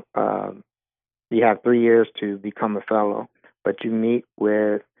them, you have 3 years to become a fellow, but you meet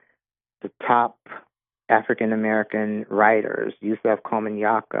with the top African-American writers. Yusef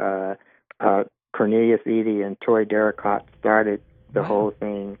Komunyakaa, Cornelius Eady, and Troy Darracott started the whole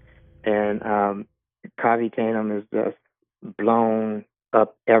thing. And Kavi Kanum is just blown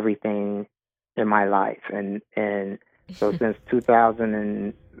up everything in my life. And so since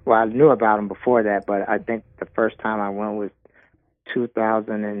 2000, I knew about him before that, but I think the first time I went was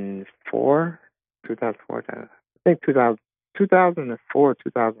 2004, I think 2004,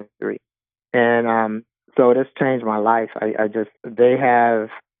 2003. And so this changed my life. They have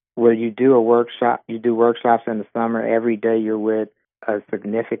where you do a workshop, you do workshops in the summer. Every day you're with a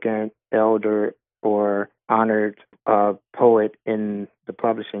significant elder or honored poet in the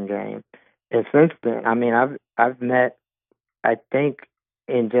publishing game. And since then, I mean, I've met, I think,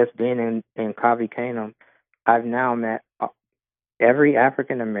 in just being in Kavi Kanum, I've now met every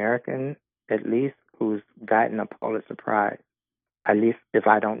African American, at least, who's gotten a Pulitzer Prize. At least if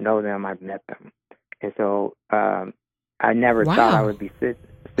I don't know them, I've met them. And so I never thought I would be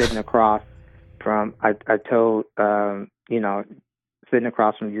sitting across from, I told, sitting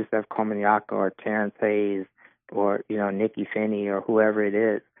across from Yusef Komunyakaa or Terrence Hayes or, Nikki Finney or whoever it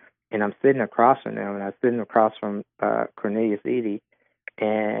is. And I'm sitting across from them, and I'm sitting across from Cornelius Eady,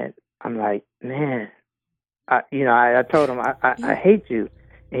 and I'm like, man, I told him, I hate you.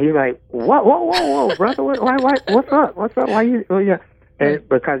 And he's like, whoa, brother, what's up? Why you, yeah. And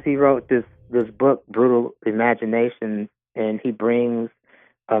because he wrote this book, Brutal Imagination, and he brings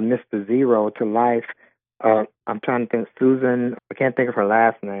Mr. Zero to life. I'm trying to think, Susan, I can't think of her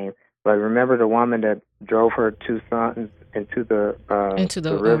last name, but remember the woman that drove her two sons into the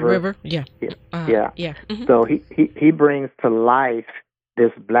river? Yeah. Yeah. Mm-hmm. So he brings to life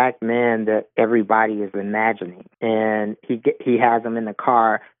this black man that everybody is imagining, and he has him in the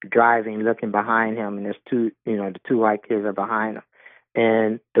car driving, looking behind him, and there's the two white kids are behind him.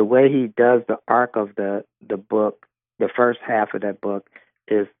 And the way he does the arc of the book, the first half of that book,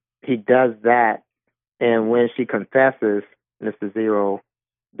 is he does that, and when she confesses, Mr. Zero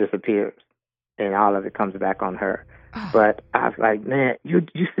disappears, and all of it comes back on her. Oh. But I was like, man, you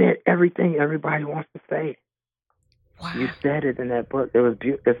said everything everybody wants to say. Wow. You said it in that book.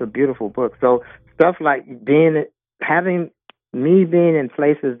 It's a beautiful book. So stuff like having me being in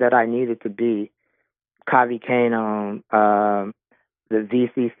places that I needed to be, Kavi Kanum, the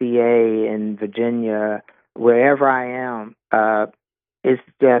VCCA in Virginia, wherever I am, it's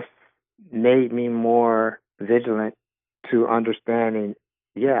just made me more vigilant to understanding,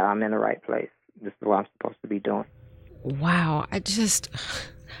 yeah, I'm in the right place. This is what I'm supposed to be doing. Wow. I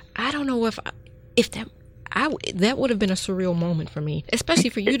don't know if that would have been a surreal moment for me, especially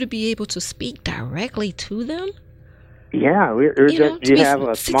for you to be able to speak directly to them. Yeah, you have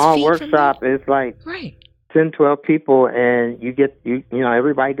a small workshop. It's like 10, 12 people, and you get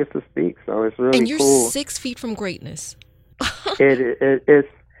everybody gets to speak. So it's really cool. And you're cool. 6 feet from greatness. It's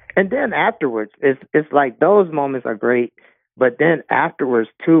and then afterwards, it's like those moments are great. But then afterwards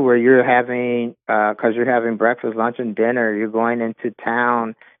too, where you're having, because you're having breakfast, lunch, and dinner, you're going into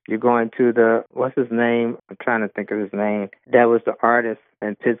town. You're going to what's his name? I'm trying to think of his name. That was the artist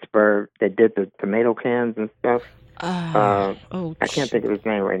in Pittsburgh that did the tomato cans and stuff. I can't think of his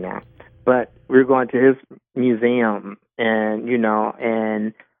name right now. But we're going to his museum, and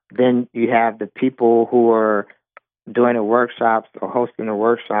and then you have the people who are doing the workshops or hosting the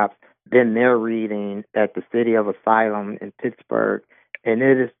workshops. Then they're reading at the City of Asylum in Pittsburgh, and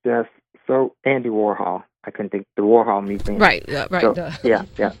it is just so Andy Warhol. I couldn't think the Warhol Museum. Right. So, yeah.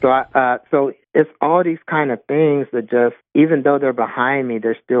 So it's all these kind of things that just, even though they're behind me,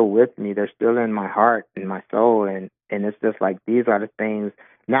 they're still with me. They're still in my heart and my soul, and it's just like these are the things.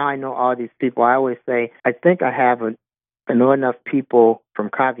 Now I know all these people. I always say I think I know enough people from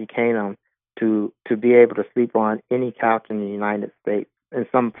Kavi Kanum to be able to sleep on any couch in the United States. In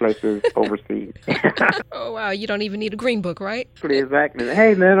some places overseas. Oh, wow. You don't even need a green book, right? Exactly.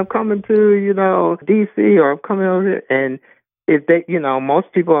 Hey, man, I'm coming to, D.C. or I'm coming over here. And if they,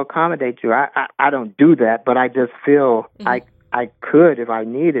 most people accommodate you. I don't do that, but I just feel I could if I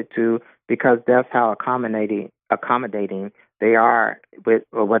needed to, because that's how accommodating they are with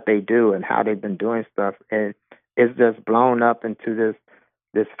what they do and how they've been doing stuff, and it's just blown up into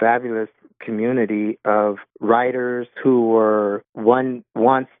this fabulous community of writers who were once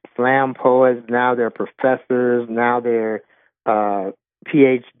slam poets, now they're professors, now they're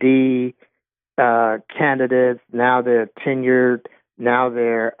PhD candidates, now they're tenured, now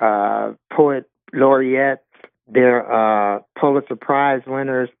they're poet laureates, they're Pulitzer Prize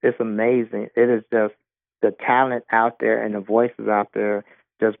winners. It's amazing. It is just the talent out there and the voices out there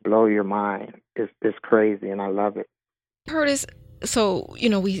just blow your mind. It's crazy, and I love it. Curtis, so,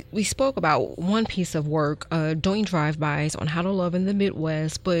 we spoke about one piece of work, doing drive-bys on how to love in the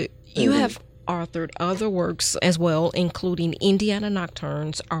Midwest, but you have authored other works as well, including Indiana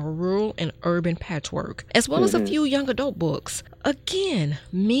Nocturnes, Our Rural and Urban Patchwork, as well as a few young adult books. Again,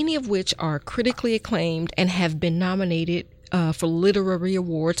 many of which are critically acclaimed and have been nominated for literary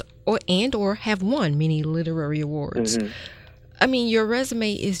awards or have won many literary awards. I mean, your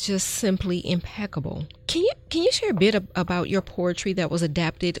resume is just simply impeccable. Can you share a bit about your poetry that was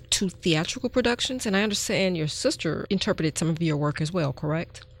adapted to theatrical productions? And I understand your sister interpreted some of your work as well,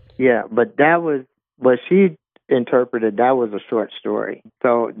 correct? Yeah, but that was what she interpreted. That was a short story.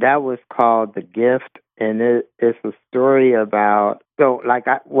 So that was called The Gift, and it's a story about. So,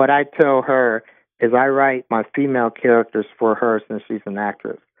 what I tell her is I write my female characters for her since she's an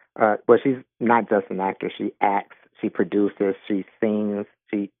actress. But she's not just an actress. She acts, she produces, she sings,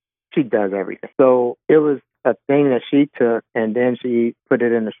 she does everything. So it was a thing that she took, and then she put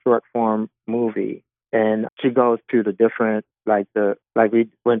it in a short form movie. And she goes to the different, we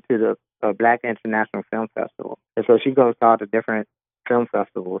went to the Black International Film Festival. And so she goes to all the different film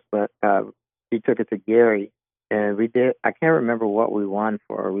festivals, but she took it to Gary, and I can't remember what we won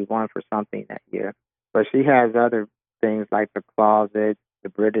for. We won for something that year. But she has other things like The Closet, The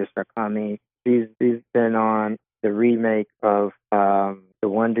British Are Coming. She's been on the remake of The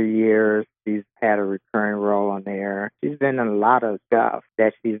Wonder Years. She's had a recurring role on there. She's been in a lot of stuff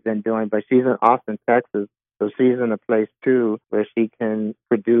that she's been doing, but she's in Austin, Texas, so she's in a place, too, where she can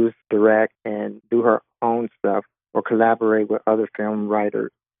produce, direct, and do her own stuff or collaborate with other film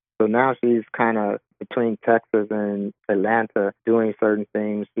writers. So now she's kind of between Texas and Atlanta doing certain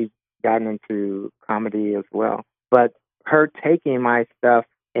things. She's gotten into comedy as well. But her taking my stuff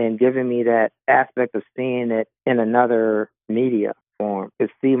and giving me that aspect of seeing it in another media form, to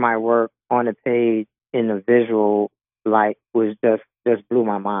see my work on a page in a visual light was just blew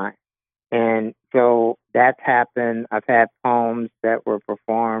my mind. And so that's happened. I've had poems that were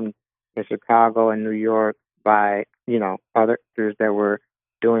performed in Chicago and New York by, other actors that were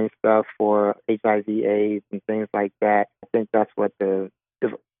doing stuff for HIV/AIDS and things like that. I think that's what I'm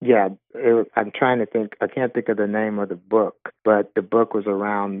trying to think. I can't think of the name of the book, but the book was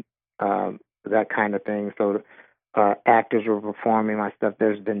around that kind of thing. So actors were performing my stuff.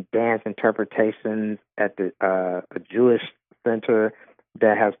 There's been dance interpretations at a Jewish center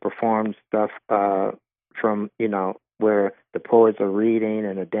that has performed stuff from, where the poets are reading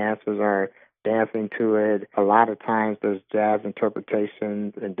and the dancers are dancing to it. A lot of times there's jazz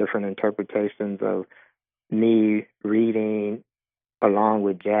interpretations and different interpretations of me reading along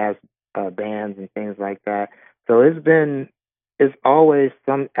with jazz bands and things like that. So it's always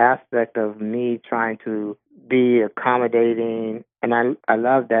some aspect of me trying to be accommodating, and I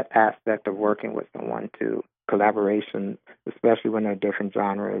love that aspect of working with someone too, collaboration, especially when they're different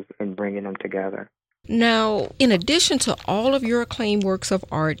genres, and bringing them together. Now, in addition to all of your acclaimed works of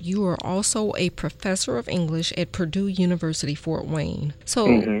art, you are also a professor of English at Purdue University, Fort Wayne.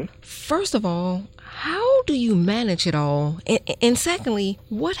 So, First of all, how do you manage it all? And secondly,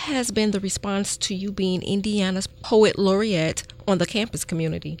 what has been the response to you being Indiana's Poet Laureate on the campus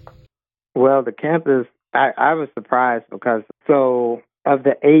community? Well, the campus, I was surprised because, of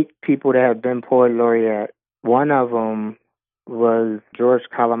the 8 people that have been Poet Laureate, one of them was George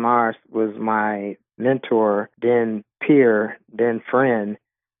Calamars, was my mentor, then peer, then friend,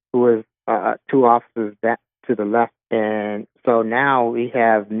 who was 2 offices back to the left. And so now we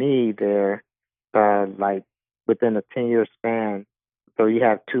have me there, within a 10-year span. So you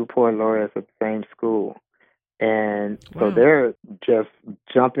have 2 Poet Laureates at the same school. And so they're just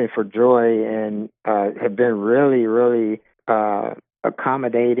jumping for joy and have been really, really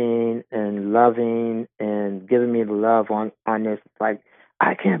accommodating and loving and giving me the love on this. It's like,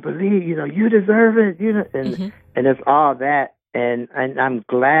 I can't believe, you deserve it, and it's all that. And I'm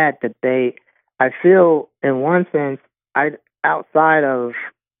glad that I feel in one sense, I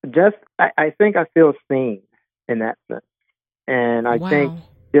think I feel seen in that sense. And I think Wow.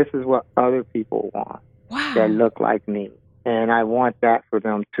 this is what other people want that Wow. look like me. And I want that for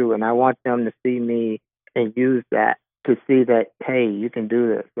them too. And I want them to see me and use that to see that, hey, you can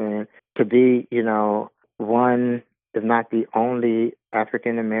do this. And to be, one, if not the only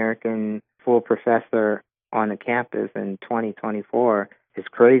African American full professor on the campus in 2024 is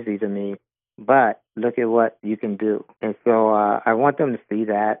crazy to me. But look at what you can do. And so I want them to see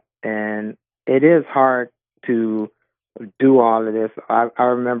that. And it is hard to do all of this. I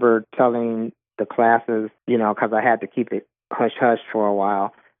remember telling the classes, because I had to keep it hush hush for a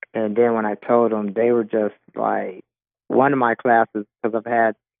while. And then when I told them, they were just like, one of my classes, because I've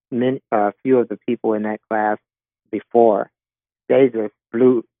had a few of the people in that class before, they just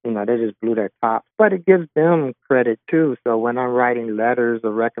blew their tops. But it gives them credit too. So when I'm writing letters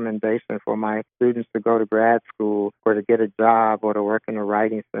of recommendation for my students to go to grad school or to get a job or to work in a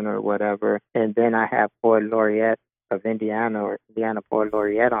writing center or whatever, and then I have Poet Laureate of Indiana or Indiana Poet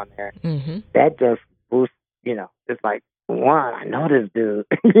Laureate on there, Mm-hmm. that just boosts, it's like, one, I know this dude,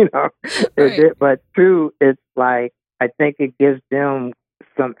 Right. but two, it's like, I think it gives them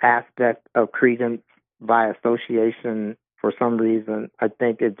some aspect of credence by association for some reason. I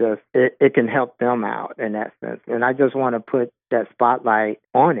think it can help them out in that sense. And I just want to put that spotlight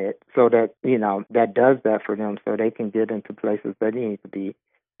on it so that, that does that for them so they can get into places that they need to be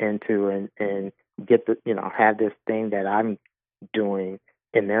into and get have this thing that I'm doing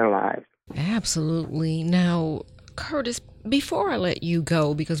in their lives. Absolutely. Now, Curtis, before I let you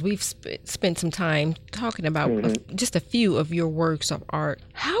go, because we've spent some time talking about just a few of your works of art,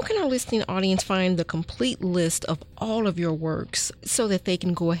 how can our listening audience find the complete list of all of your works so that they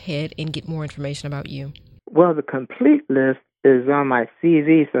can go ahead and get more information about you? Well, the complete list is on my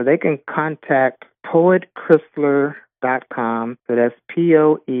CV, so they can contact poetcrisler.com. So that's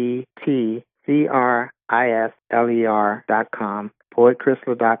poetcrisler.com,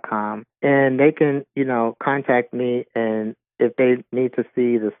 poetcrisler.com. And they can, contact me, and if they need to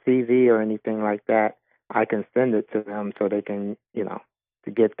see the CV or anything like that, I can send it to them so they can, to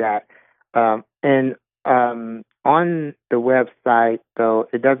get that. And on the website, though,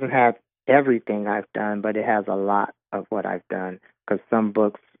 it doesn't have everything I've done, but it has a lot of what I've done because some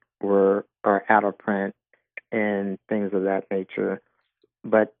books are out of print and things of that nature.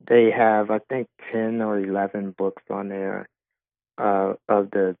 But they have, I think, 10 or 11 books on there of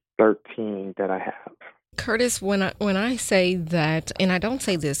the 13 that I have. Curtis, when I say that, and I don't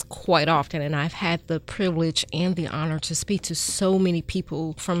say this quite often, and I've had the privilege and the honor to speak to so many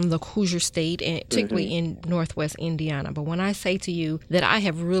people from the Hoosier State, and particularly in Northwest Indiana. But when I say to you that I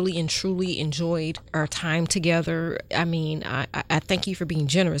have really and truly enjoyed our time together, I mean, I thank you for being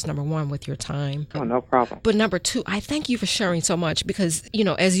generous, number one, with your time. Oh, no problem. But number two, I thank you for sharing so much because,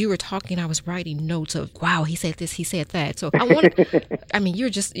 as you were talking, I was writing notes of, wow, he said this, he said that. So I want I mean, you're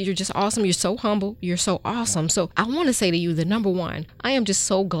just awesome. You're so humble. You're so awesome. So I want to say to you that number one, I am just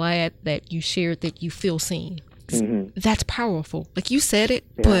so glad that you shared that you feel seen. That's powerful. Like you said it,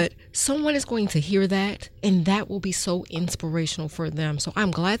 but someone is going to hear that and that will be so inspirational for them. So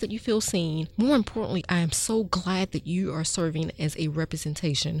I'm glad that you feel seen. More importantly, I am so glad that you are serving as a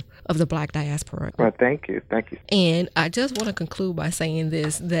representation of the Black diaspora. Well, thank you. Thank you. And I just want to conclude by saying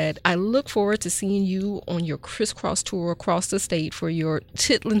this, that I look forward to seeing you on your crisscross tour across the state for your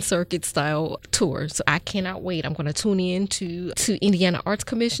Chitlin Circuit style tour. So I cannot wait. I'm going to tune in to Indiana Arts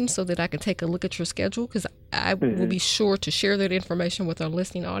Commission so that I can take a look at your schedule because I will be sure to share that information with our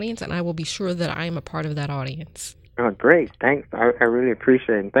listening audience, and I will be sure that I am a part of that audience. Oh, great. Thanks. I really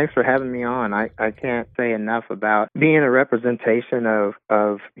appreciate it. Thanks for having me on. I can't say enough about being a representation of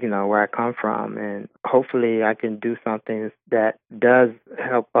where I come from, and hopefully I can do something that does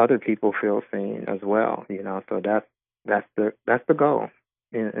help other people feel seen as well, so that's the goal.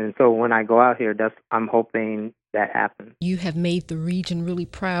 And so when I go out here, I'm hoping that happens. You have made the region really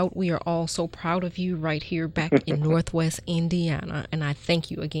proud. We are all so proud of you right here back in Northwest Indiana. And I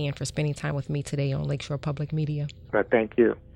thank you again for spending time with me today on Lakeshore Public Media. Well, thank you.